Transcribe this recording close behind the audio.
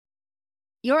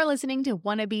You're listening to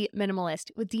Wanna Be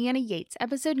Minimalist with Deanna Yates,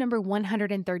 episode number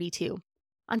 132.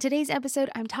 On today's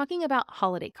episode, I'm talking about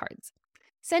holiday cards.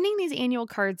 Sending these annual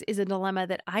cards is a dilemma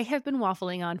that I have been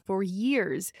waffling on for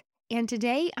years, and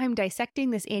today I'm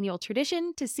dissecting this annual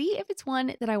tradition to see if it's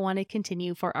one that I want to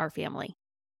continue for our family.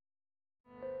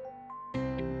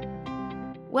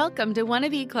 Welcome to Wanna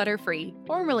Be Clutter-Free,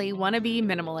 formerly Wanna Be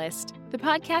Minimalist, the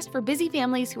podcast for busy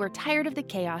families who are tired of the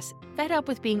chaos, fed up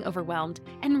with being overwhelmed,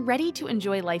 and ready to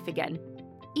enjoy life again.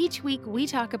 Each week, we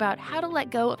talk about how to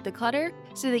let go of the clutter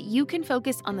so that you can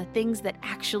focus on the things that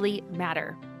actually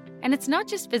matter. And it's not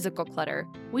just physical clutter.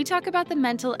 We talk about the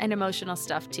mental and emotional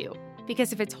stuff too,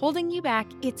 because if it's holding you back,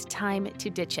 it's time to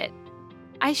ditch it.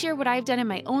 I share what I've done in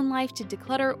my own life to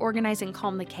declutter, organize, and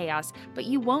calm the chaos, but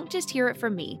you won't just hear it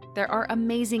from me. There are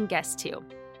amazing guests too.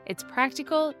 It's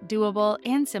practical, doable,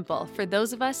 and simple for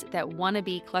those of us that want to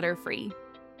be clutter-free.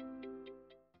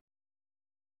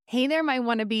 Hey there, my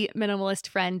wanna-be minimalist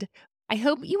friend. I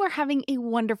hope you are having a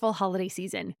wonderful holiday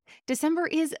season. December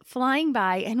is flying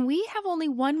by, and we have only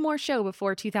one more show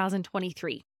before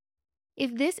 2023.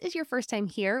 If this is your first time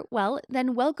here, well,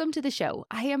 then welcome to the show.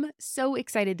 I am so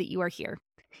excited that you are here.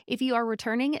 If you are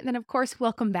returning, then of course,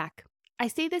 welcome back. I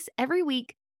say this every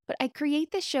week, but I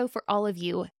create this show for all of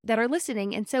you that are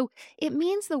listening, and so it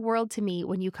means the world to me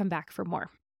when you come back for more.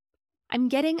 I'm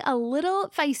getting a little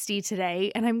feisty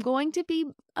today, and I'm going to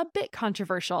be a bit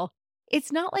controversial.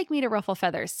 It's not like me to ruffle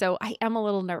feathers, so I am a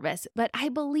little nervous, but I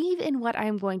believe in what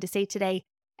I'm going to say today,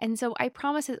 and so I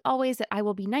promise as always that I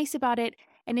will be nice about it,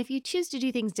 and if you choose to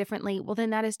do things differently, well then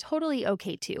that is totally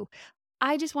okay too.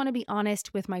 I just want to be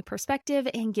honest with my perspective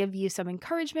and give you some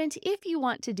encouragement if you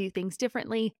want to do things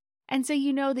differently, and so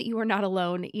you know that you are not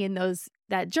alone in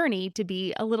that journey to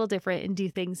be a little different and do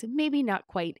things maybe not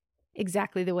quite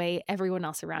exactly the way everyone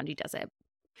else around you does it.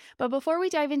 But before we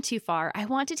dive in too far, I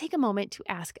want to take a moment to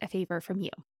ask a favor from you.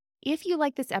 If you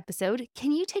like this episode,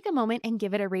 can you take a moment and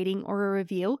give it a rating or a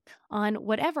review on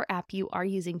whatever app you are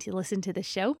using to listen to this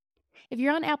show? If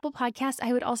you're on Apple Podcasts,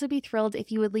 I would also be thrilled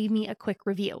if you would leave me a quick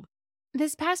review.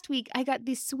 This past week, I got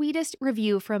the sweetest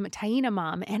review from Taina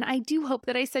Mom, and I do hope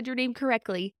that I said your name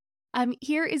correctly.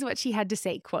 Here is what she had to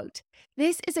say, quote,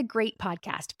 "This is a great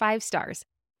podcast, 5 stars.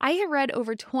 I have read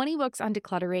over 20 books on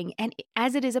decluttering, and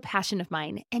as it is a passion of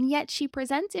mine, and yet she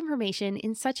presents information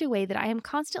in such a way that I am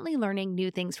constantly learning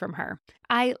new things from her.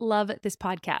 I love this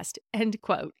podcast," end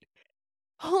quote.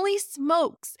 Holy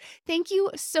smokes! Thank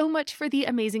you so much for the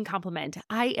amazing compliment.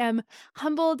 I am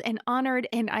humbled and honored,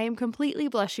 and I am completely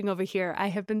blushing over here. I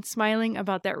have been smiling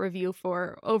about that review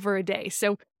for over a day.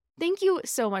 So thank you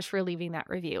so much for leaving that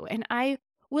review. And I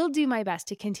will do my best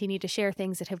to continue to share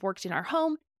things that have worked in our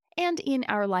home and in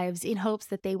our lives in hopes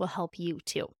that they will help you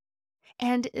too.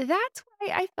 And that's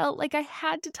why I felt like I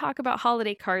had to talk about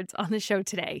holiday cards on the show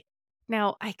today.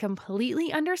 Now, I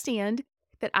completely understand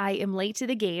that I am late to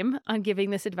the game on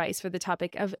giving this advice for the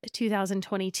topic of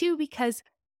 2022 because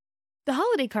the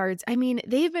holiday cards,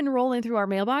 they've been rolling through our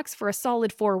mailbox for a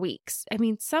solid 4 weeks.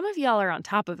 Some of y'all are on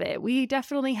top of it. We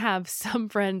definitely have some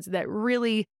friends that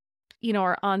really,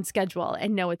 are on schedule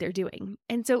and know what they're doing.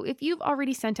 And so if you've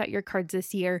already sent out your cards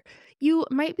this year, you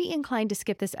might be inclined to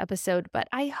skip this episode, but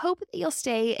I hope that you'll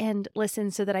stay and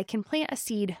listen so that I can plant a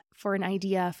seed for an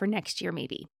idea for next year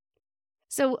maybe.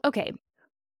 So, okay.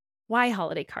 Why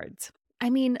holiday cards?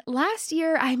 Last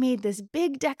year I made this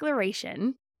big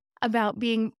declaration about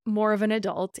being more of an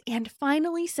adult and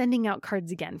finally sending out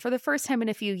cards again for the first time in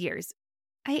a few years.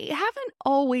 I haven't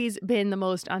always been the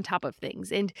most on top of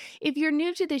things, and if you're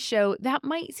new to this show, that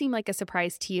might seem like a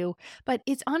surprise to you, but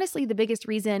it's honestly the biggest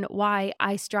reason why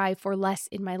I strive for less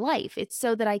in my life. It's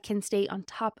so that I can stay on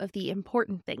top of the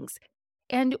important things.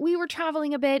 And we were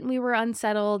traveling a bit and we were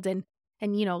unsettled and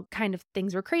kind of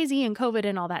things were crazy and COVID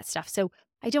and all that stuff. So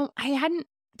I hadn't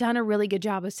done a really good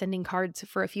job of sending cards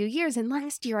for a few years. And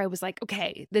last year I was like,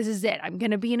 okay, this is it. I'm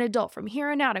going to be an adult from here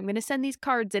on out. I'm going to send these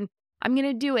cards and I'm going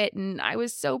to do it. And I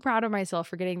was so proud of myself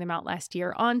for getting them out last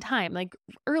year on time, like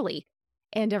early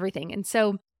and everything. And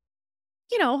so,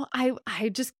 I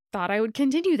just thought I would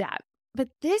continue that. But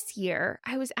this year,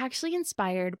 I was actually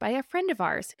inspired by a friend of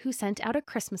ours who sent out a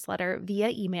Christmas letter via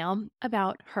email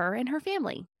about her and her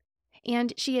family.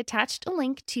 And she attached a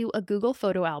link to a Google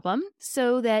photo album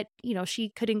so that, she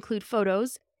could include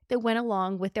photos that went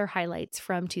along with their highlights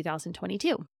from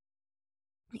 2022.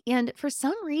 And for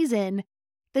some reason,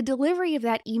 the delivery of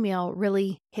that email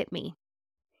really hit me.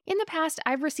 In the past,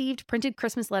 I've received printed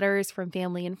Christmas letters from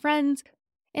family and friends,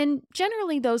 and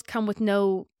generally those come with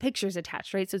no pictures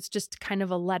attached, right? So it's just kind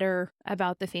of a letter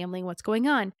about the family and what's going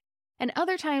on. And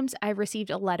other times I've received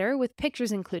a letter with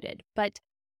pictures included, but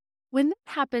When that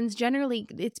happens, generally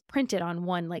it's printed on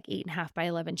one like 8.5 by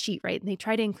 11 sheet, right? And they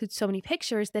try to include so many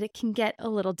pictures that it can get a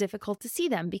little difficult to see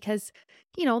them because,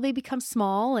 they become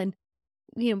small and,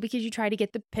 because you try to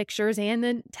get the pictures and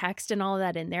the text and all of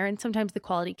that in there. And sometimes the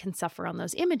quality can suffer on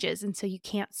those images. And so you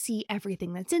can't see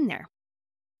everything that's in there.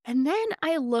 And then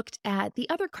I looked at the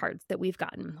other cards that we've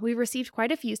gotten. We've received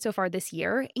quite a few so far this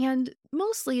year, and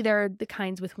mostly they're the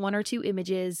kinds with one or two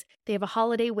images. They have a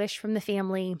holiday wish from the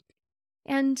family,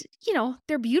 and,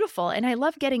 they're beautiful, and I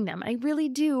love getting them. I really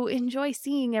do enjoy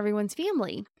seeing everyone's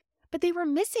family. But they were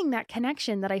missing that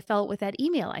connection that I felt with that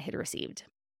email I had received.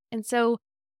 And so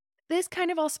this kind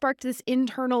of all sparked this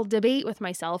internal debate with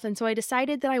myself, and so I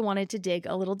decided that I wanted to dig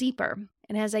a little deeper.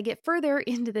 And as I get further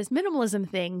into this minimalism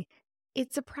thing,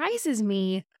 it surprises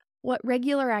me what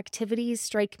regular activities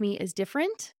strike me as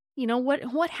different.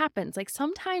 What happens? Like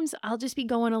sometimes I'll just be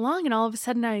going along and all of a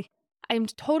sudden I'm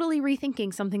totally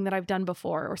rethinking something that I've done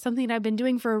before or something I've been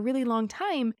doing for a really long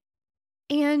time.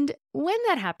 And when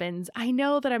that happens, I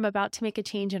know that I'm about to make a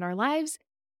change in our lives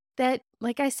that,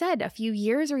 like I said, a few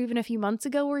years or even a few months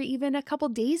ago or even a couple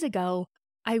days ago,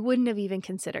 I wouldn't have even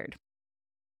considered.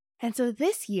 And so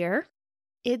this year,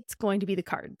 it's going to be the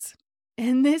cards.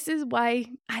 And this is why,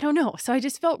 I don't know. So I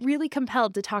just felt really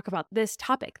compelled to talk about this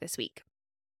topic this week.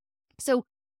 So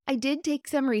I did take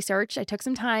some research. I took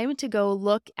some time to go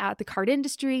look at the card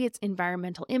industry, its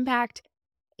environmental impact,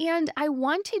 and I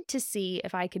wanted to see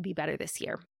if I could be better this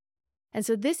year. And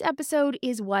so this episode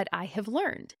is what I have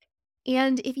learned.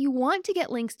 And if you want to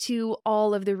get links to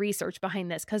all of the research behind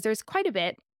this, because there's quite a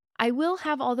bit, I will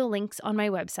have all the links on my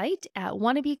website at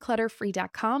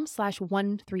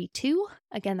wannabeclutterfree.com/132.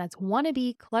 Again, that's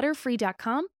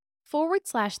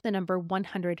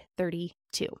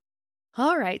wannabeclutterfree.com/132.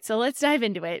 All right, so let's dive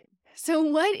into it. So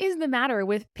what is the matter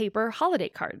with paper holiday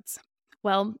cards?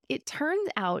 Well, it turns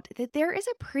out that there is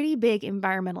a pretty big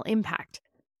environmental impact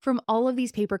from all of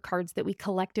these paper cards that we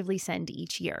collectively send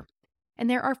each year. And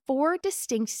there are 4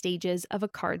 distinct stages of a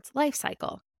card's life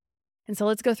cycle. And so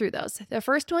let's go through those. The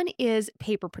first one is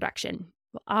paper production.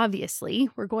 Well, obviously,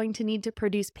 we're going to need to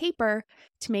produce paper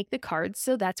to make the cards,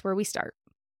 so that's where we start.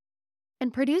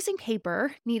 And producing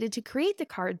paper needed to create the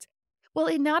cards, well,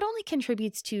 it not only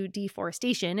contributes to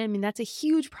deforestation, I mean, that's a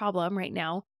huge problem right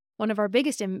now, one of our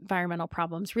biggest environmental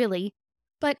problems, really,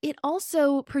 but it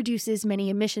also produces many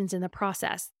emissions in the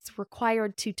process. It's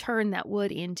required to turn that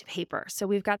wood into paper. So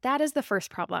we've got that as the first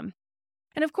problem.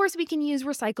 And of course, we can use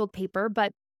recycled paper,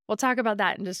 but we'll talk about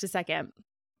that in just a second.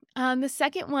 The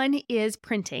second one is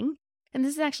printing. And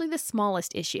this is actually the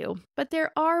smallest issue, but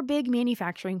there are big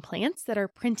manufacturing plants that are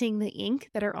printing the ink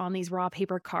that are on these raw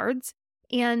paper cards.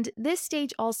 And this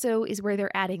stage also is where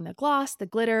they're adding the gloss, the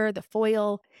glitter, the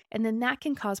foil, and then that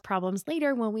can cause problems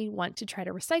later when we want to try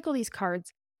to recycle these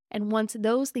cards. And once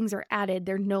those things are added,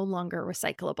 they're no longer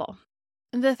recyclable.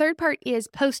 The third part is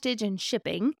postage and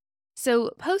shipping.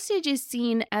 So postage is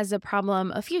seen as a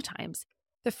problem a few times.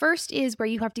 The first is where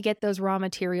you have to get those raw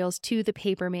materials to the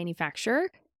paper manufacturer,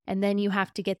 and then you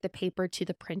have to get the paper to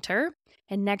the printer.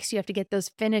 And next you have to get those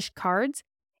finished cards,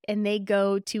 and they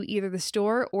go to either the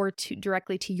store or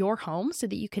directly to your home so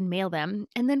that you can mail them.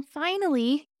 And then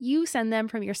finally, you send them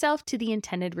from yourself to the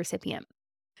intended recipient.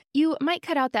 You might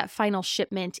cut out that final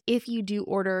shipment if you do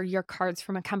order your cards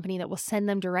from a company that will send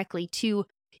them directly to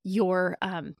your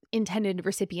intended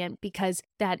recipient, because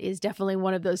that is definitely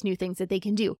one of those new things that they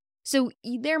can do. So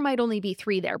there might only be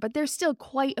 3 there, but there's still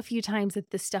quite a few times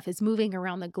that this stuff is moving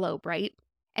around the globe, right?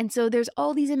 And so there's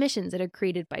all these emissions that are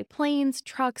created by planes,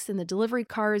 trucks, and the delivery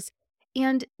cars.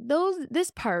 And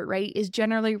this part, right, is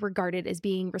generally regarded as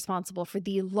being responsible for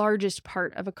the largest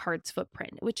part of a card's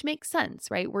footprint, which makes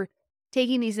sense, right? We're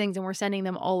taking these things and we're sending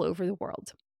them all over the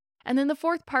world. And then the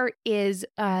fourth part is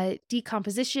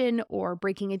decomposition or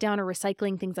breaking it down or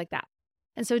recycling, things like that.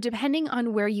 And so depending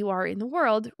on where you are in the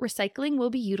world, recycling will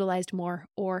be utilized more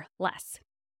or less.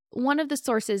 One of the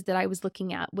sources that I was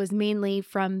looking at was mainly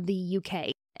from the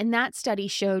UK. And that study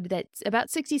showed that about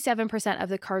 67% of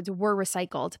the cards were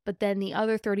recycled, but then the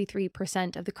other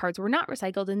 33% of the cards were not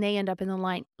recycled and they end up in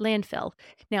the landfill.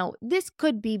 Now, this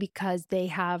could be because they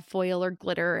have foil or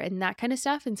glitter and that kind of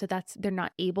stuff. And so they're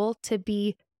not able to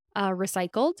be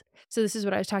recycled. So this is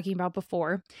what I was talking about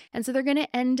before. And so they're going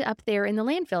to end up there in the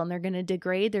landfill and they're going to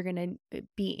degrade. They're going to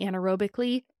be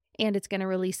anaerobically, and it's going to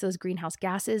release those greenhouse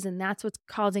gases. And that's what's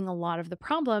causing a lot of the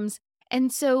problems.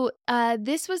 And so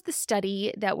this was the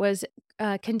study that was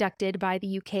conducted by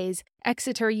the UK's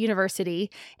Exeter University,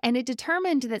 and it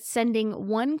determined that sending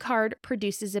one card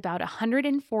produces about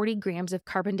 140 grams of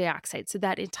carbon dioxide. So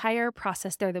that entire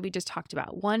process there that we just talked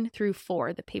about, 1 through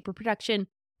 4, the paper production,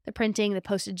 the printing, the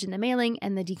postage and the mailing,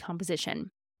 and the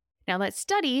decomposition. Now, that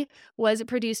study was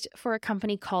produced for a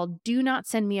company called Do Not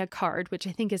Send Me a Card, which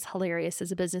I think is hilarious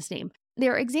as a business name.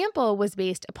 Their example was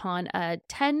based upon a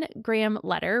 10-gram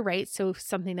letter, right? So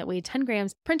something that weighed 10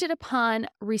 grams, printed upon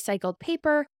recycled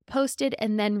paper, posted,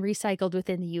 and then recycled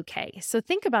within the UK. So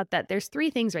think about that. There's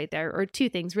three things right there, or two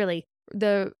things really.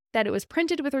 That it was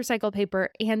printed with recycled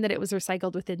paper and that it was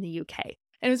recycled within the UK.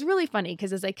 And it was really funny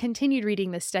because as I continued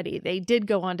reading this study, they did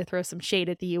go on to throw some shade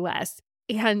at the US.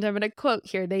 And I'm going to quote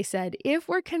here. They said, if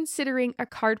we're considering a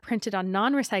card printed on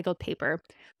non-recycled paper,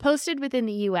 posted within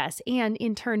the US, and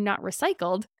in turn not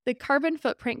recycled, the carbon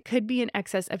footprint could be in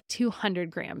excess of 200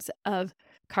 grams of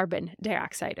carbon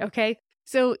dioxide. Okay.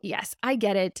 So yes, I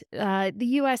get it. The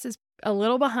US is a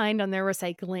little behind on their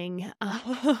recycling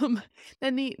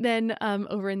than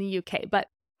over in the UK. But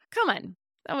come on.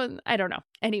 I don't know.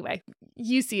 Anyway,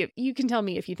 you see it. You can tell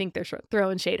me if you think they're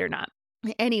throwing shade or not.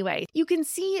 Anyway, you can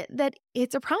see that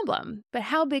it's a problem, but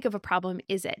how big of a problem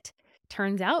is it?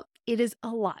 Turns out it is a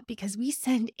lot because we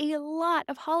send a lot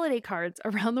of holiday cards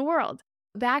around the world.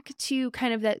 Back to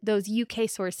kind of those UK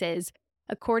sources,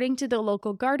 according to the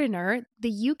local gardener,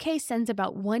 the UK sends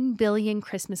about 1 billion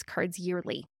Christmas cards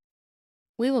yearly.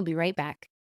 We will be right back.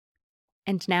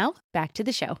 And now, back to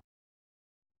the show.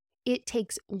 It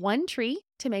takes one tree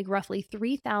to make roughly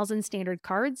 3,000 standard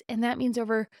cards, and that means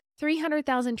over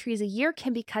 300,000 trees a year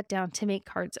can be cut down to make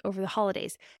cards over the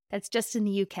holidays. That's just in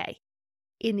the UK.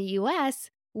 In the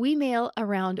US, we mail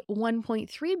around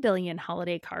 1.3 billion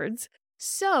holiday cards.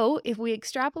 So if we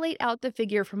extrapolate out the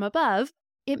figure from above,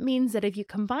 it means that if you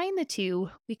combine the two,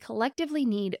 we collectively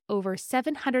need over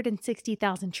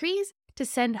 760,000 trees to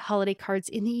send holiday cards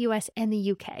in the US and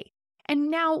the UK. And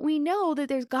now we know that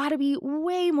there's got to be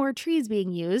way more trees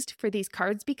being used for these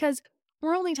cards because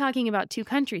we're only talking about two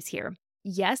countries here.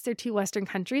 Yes, there are two Western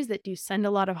countries that do send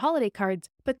a lot of holiday cards,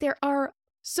 but there are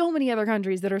so many other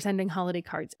countries that are sending holiday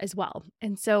cards as well.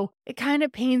 And so it kind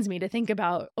of pains me to think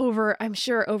about I'm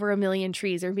sure over 1 million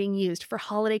trees are being used for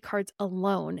holiday cards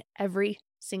alone every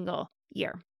single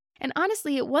year. And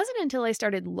honestly, it wasn't until I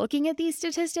started looking at these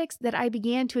statistics that I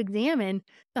began to examine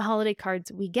the holiday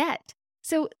cards we get.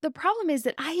 So the problem is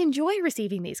that I enjoy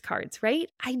receiving these cards, right?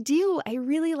 I do. I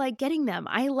really like getting them.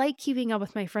 I like keeping up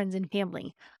with my friends and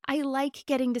family. I like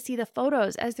getting to see the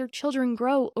photos as their children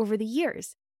grow over the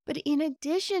years. But in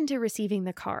addition to receiving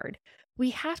the card, we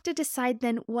have to decide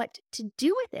then what to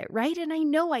do with it, right? And I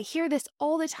know I hear this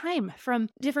all the time from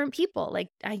different people. Like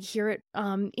I hear it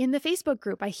in the Facebook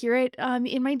group. I hear it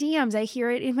in my DMs. I hear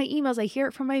it in my emails. I hear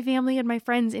it from my family and my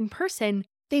friends in person.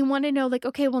 They want to know like,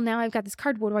 okay, well now I've got this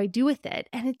card. What do I do with it?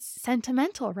 And it's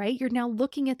sentimental, right? You're now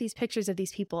looking at these pictures of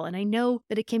these people. And I know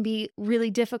that it can be really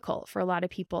difficult for a lot of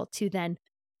people to then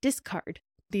discard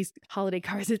these holiday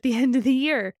cards at the end of the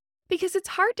year because it's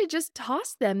hard to just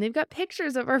toss them. They've got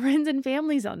pictures of our friends and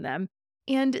families on them.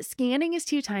 And scanning is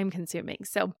too time consuming.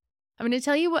 So I'm going to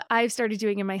tell you what I've started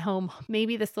doing in my home.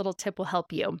 Maybe this little tip will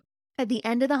help you. At the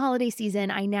end of the holiday season,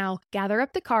 I now gather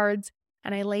up the cards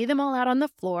and I lay them all out on the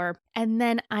floor, and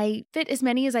then I fit as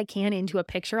many as I can into a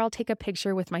picture. I'll take a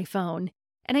picture with my phone.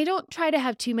 And I don't try to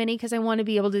have too many because I want to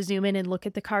be able to zoom in and look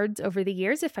at the cards over the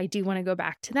years if I do want to go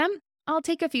back to them. I'll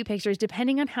take a few pictures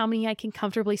depending on how many I can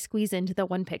comfortably squeeze into the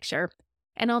one picture.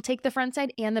 And I'll take the front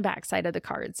side and the back side of the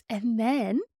cards. And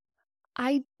then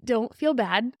I don't feel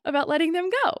bad about letting them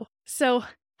go. So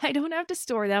I don't have to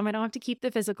store them. I don't have to keep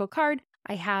the physical card.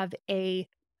 I have a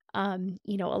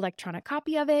electronic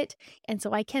copy of it. And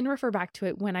so I can refer back to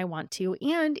it when I want to.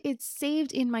 And it's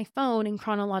saved in my phone in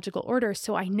chronological order.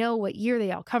 So I know what year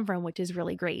they all come from, which is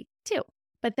really great too.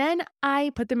 But then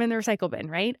I put them in the recycle bin,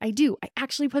 right? I do. I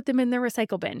actually put them in the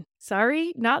recycle bin.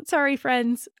 Sorry, not sorry,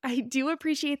 friends. I do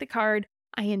appreciate the card.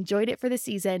 I enjoyed it for the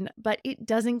season, but it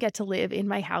doesn't get to live in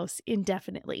my house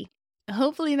indefinitely.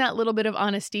 Hopefully that little bit of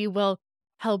honesty will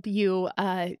help you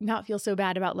not feel so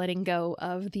bad about letting go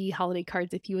of the holiday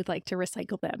cards if you would like to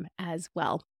recycle them as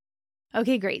well.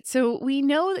 Okay, great. So we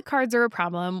know that cards are a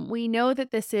problem. We know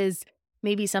that this is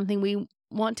maybe something we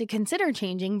want to consider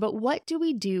changing, but what do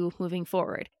we do moving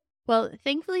forward? Well,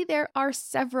 thankfully, there are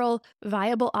several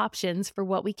viable options for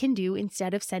what we can do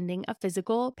instead of sending a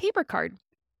physical paper card.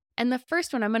 And the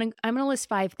first one, I'm going to list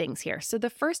 5 things here. So the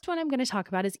first one I'm going to talk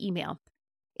about is email.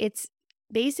 It's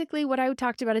basically what I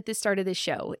talked about at the start of the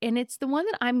show, and it's the one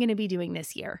that I'm going to be doing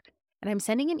this year. And I'm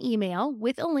sending an email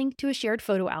with a link to a shared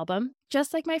photo album,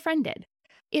 just like my friend did.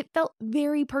 It felt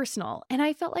very personal, and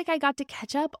I felt like I got to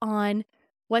catch up on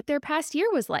what their past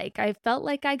year was like. I felt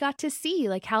like I got to see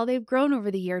like how they've grown over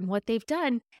the year and what they've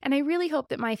done, and I really hope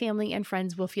that my family and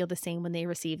friends will feel the same when they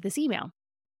receive this email.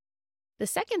 The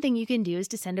second thing you can do is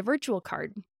to send a virtual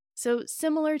card. So,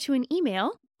 similar to an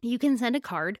email, you can send a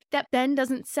card that then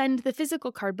doesn't send the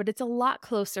physical card, but it's a lot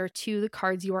closer to the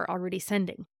cards you are already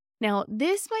sending. Now,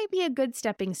 this might be a good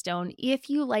stepping stone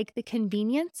if you like the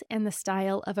convenience and the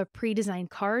style of a pre-designed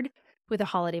card with a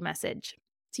holiday message.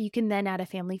 So you can then add a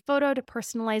family photo to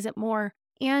personalize it more.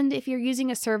 And if you're using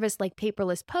a service like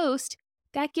Paperless Post,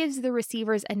 that gives the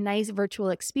receivers a nice virtual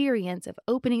experience of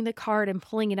opening the card and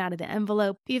pulling it out of the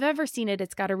envelope. If you've ever seen it,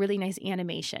 it's got a really nice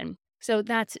animation. So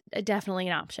that's definitely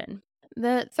an option.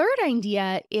 The third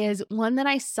idea is one that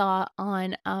I saw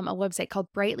on a website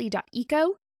called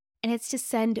brightly.eco, and it's to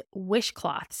send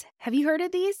wishcloths. Have you heard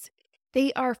of these?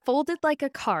 They are folded like a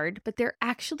card, but they're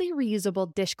actually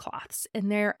reusable dishcloths, and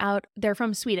they're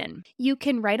from Sweden. You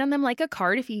can write on them like a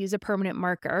card if you use a permanent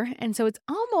marker, and so it's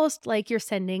almost like you're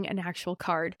sending an actual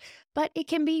card, but it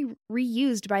can be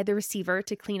reused by the receiver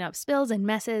to clean up spills and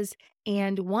messes,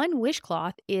 and one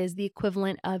wishcloth is the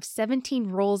equivalent of 17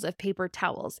 rolls of paper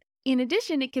towels. In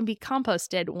addition, it can be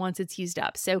composted once it's used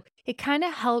up, so it kind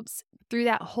of helps through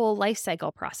that whole life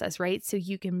cycle process, right? So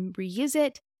you can reuse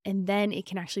it, and then it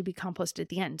can actually be composted at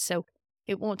the end. So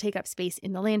it won't take up space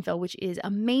in the landfill, which is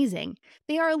amazing.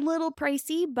 They are a little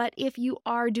pricey, but if you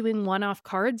are doing one-off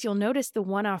cards, you'll notice the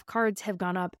one-off cards have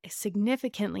gone up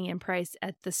significantly in price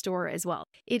at the store as well.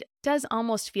 It does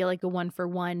almost feel like a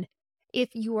one-for-one if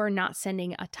you are not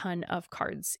sending a ton of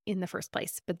cards in the first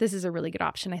place. But this is a really good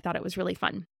option. I thought it was really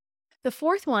fun. The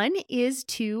fourth one is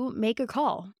to make a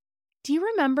call. Do you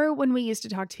remember when we used to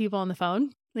talk to people on the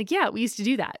phone? Yeah, we used to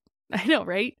do that. I know,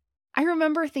 right? I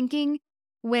remember thinking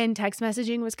when text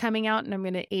messaging was coming out, and I'm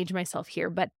going to age myself here,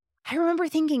 but I remember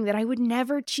thinking that I would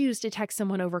never choose to text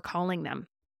someone over calling them.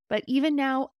 But even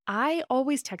now, I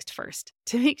always text first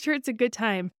to make sure it's a good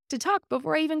time to talk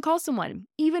before I even call someone,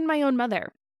 even my own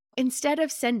mother. Instead of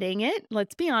sending it,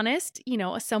 let's be honest,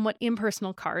 a somewhat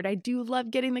impersonal card. I do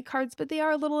love getting the cards, but they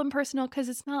are a little impersonal because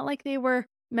it's not like they were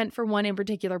meant for one in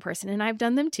particular person, and I've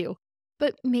done them too.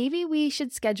 But maybe we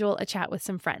should schedule a chat with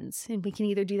some friends, and we can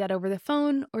either do that over the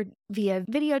phone or via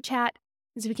video chat,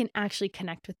 so we can actually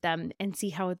connect with them and see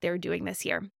how they're doing this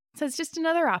year. So it's just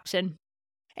another option.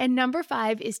 And number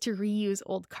 5 is to reuse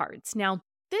old cards. Now,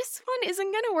 this one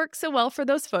isn't going to work so well for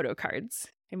those photo cards.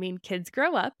 I mean, kids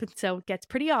grow up, and so it gets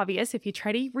pretty obvious if you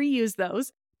try to reuse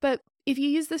those. But if you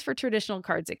use this for traditional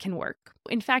cards, it can work.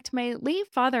 In fact, my late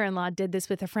father-in-law did this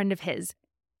with a friend of his.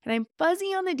 And I'm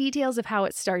fuzzy on the details of how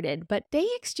it started, but they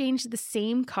exchanged the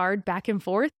same card back and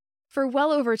forth for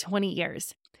well over 20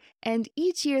 years. And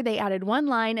each year they added one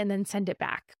line and then sent it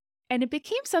back. And it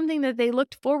became something that they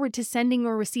looked forward to sending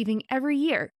or receiving every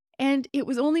year. And it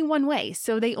was only one way,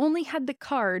 so they only had the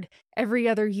card every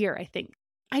other year, I think.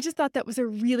 I just thought that was a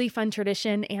really fun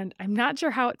tradition, and I'm not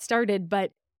sure how it started,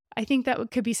 but I think that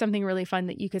could be something really fun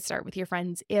that you could start with your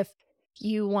friends if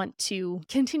you want to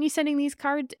continue sending these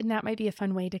cards, and that might be a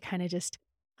fun way to kind of just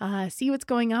see what's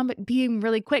going on, but being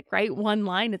really quick, right? One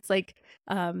line, it's like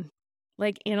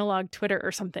analog Twitter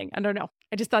or something. I don't know.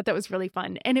 I just thought that was really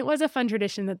fun. And it was a fun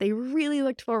tradition that they really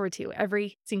looked forward to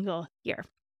every single year.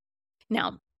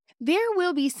 Now, there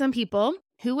will be some people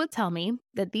who will tell me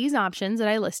that these options that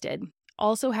I listed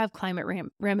also have climate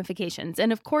ramifications.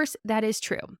 And of course, that is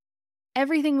true.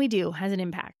 Everything we do has an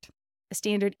impact. A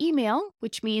standard email,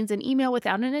 which means an email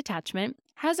without an attachment,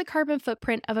 has a carbon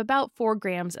footprint of about 4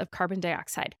 grams of carbon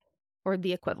dioxide, or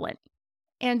the equivalent.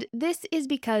 And this is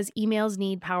because emails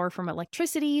need power from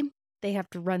electricity. They have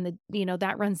to run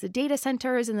that runs the data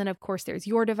centers. And then, of course, there's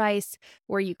your device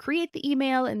where you create the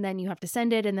email and then you have to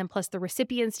send it. And then plus the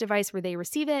recipient's device where they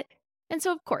receive it. And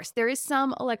so, of course, there is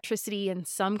some electricity and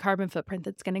some carbon footprint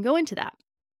that's going to go into that.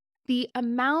 The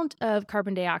amount of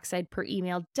carbon dioxide per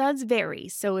email does vary.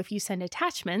 So if you send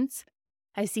attachments,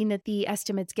 I've seen that the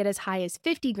estimates get as high as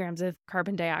 50 grams of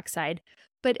carbon dioxide.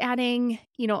 But adding,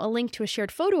 a link to a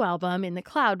shared photo album in the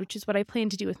cloud, which is what I plan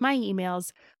to do with my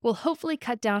emails, will hopefully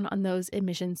cut down on those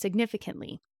emissions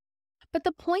significantly. But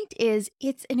the point is,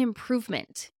 it's an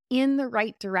improvement in the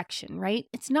right direction, right?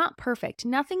 It's not perfect.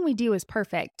 Nothing we do is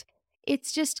perfect.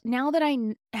 It's just now that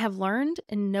I have learned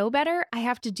and know better, I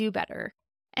have to do better.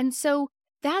 And so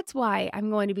that's why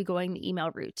I'm going to be going the email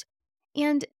route.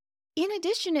 And in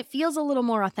addition, it feels a little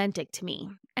more authentic to me,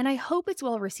 and I hope it's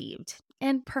well received.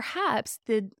 And perhaps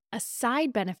a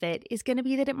side benefit is going to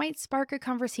be that it might spark a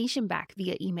conversation back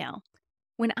via email.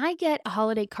 When I get a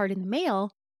holiday card in the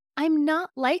mail, I'm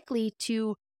not likely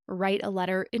to write a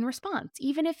letter in response,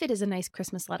 even if it is a nice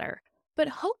Christmas letter. But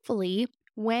hopefully,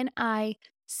 when I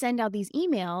send out these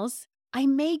emails, I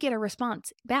may get a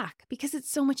response back because it's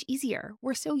so much easier.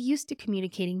 We're so used to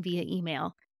communicating via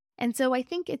email. And so I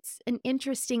think it's an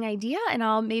interesting idea, and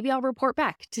I'll report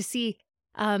back to see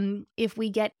if we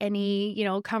get any,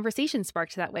 conversation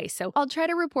sparked that way. So I'll try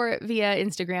to report via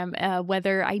Instagram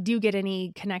whether I do get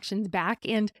any connections back.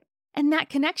 And that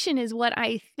connection is what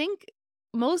I think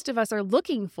most of us are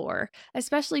looking for,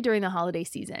 especially during the holiday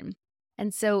season.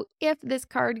 And so if this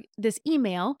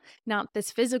email, not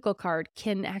this physical card,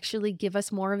 can actually give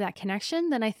us more of that connection,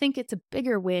 then I think it's a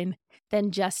bigger win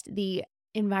than just the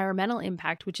environmental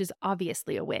impact, which is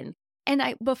obviously a win. And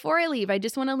before I leave, I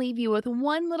just want to leave you with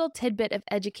one little tidbit of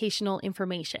educational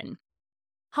information.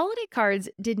 Holiday cards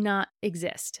did not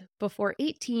exist before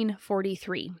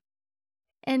 1843.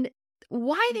 And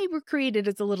why they were created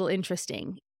is a little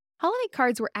interesting. Holiday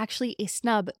cards were actually a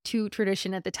snub to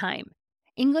tradition at the time.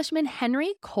 Englishman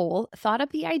Henry Cole thought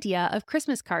up the idea of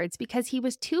Christmas cards because he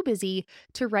was too busy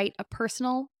to write a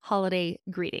personal holiday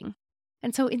greeting.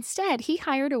 And so instead, he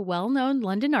hired a well-known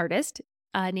London artist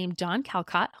named John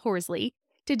Callcott Horsley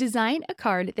to design a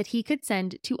card that he could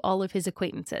send to all of his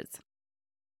acquaintances.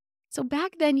 So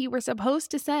back then, you were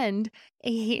supposed to send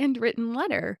a handwritten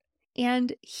letter,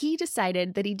 and he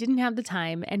decided that he didn't have the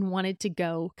time and wanted to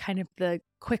go kind of the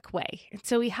quick way. And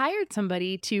so he hired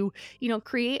somebody to,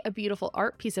 create a beautiful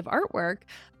piece of artwork.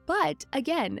 But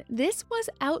again, this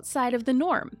was outside of the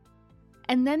norm.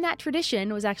 And then that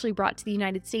tradition was actually brought to the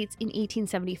United States in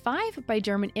 1875 by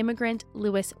German immigrant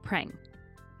Louis Prang.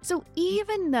 So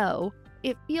even though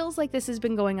it feels like this has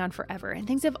been going on forever and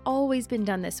things have always been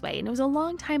done this way, and it was a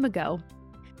long time ago,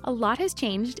 a lot has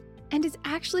changed, and it's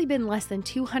actually been less than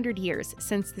 200 years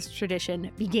since this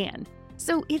tradition began.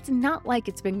 So it's not like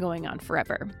it's been going on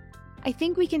forever. I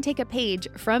think we can take a page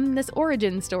from this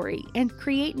origin story and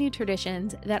create new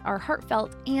traditions that are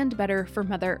heartfelt and better for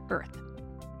Mother Earth.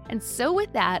 And so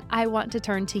with that, I want to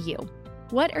turn to you.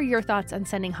 What are your thoughts on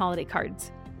sending holiday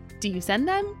cards? Do you send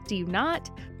them? Do you not?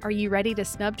 Are you ready to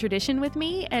snub tradition with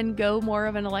me and go more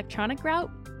of an electronic route?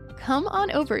 Come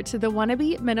on over to the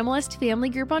Wannabe Minimalist family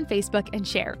group on Facebook and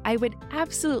share. I would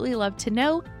absolutely love to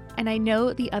know, and I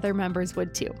know the other members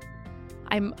would too.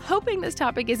 I'm hoping this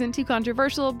topic isn't too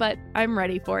controversial, but I'm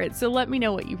ready for it, so let me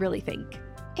know what you really think.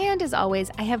 And as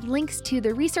always, I have links to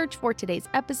the research for today's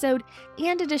episode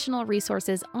and additional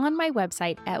resources on my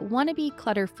website at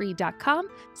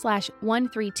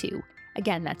wannabeclutterfree.com/132.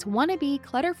 Again, that's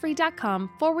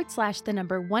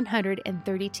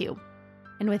wannabeclutterfree.com/132.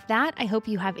 And with that, I hope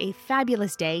you have a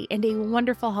fabulous day and a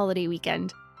wonderful holiday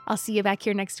weekend. I'll see you back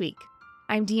here next week.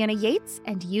 I'm Deanna Yates,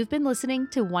 and you've been listening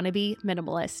to Wannabe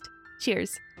Minimalist.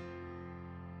 Cheers.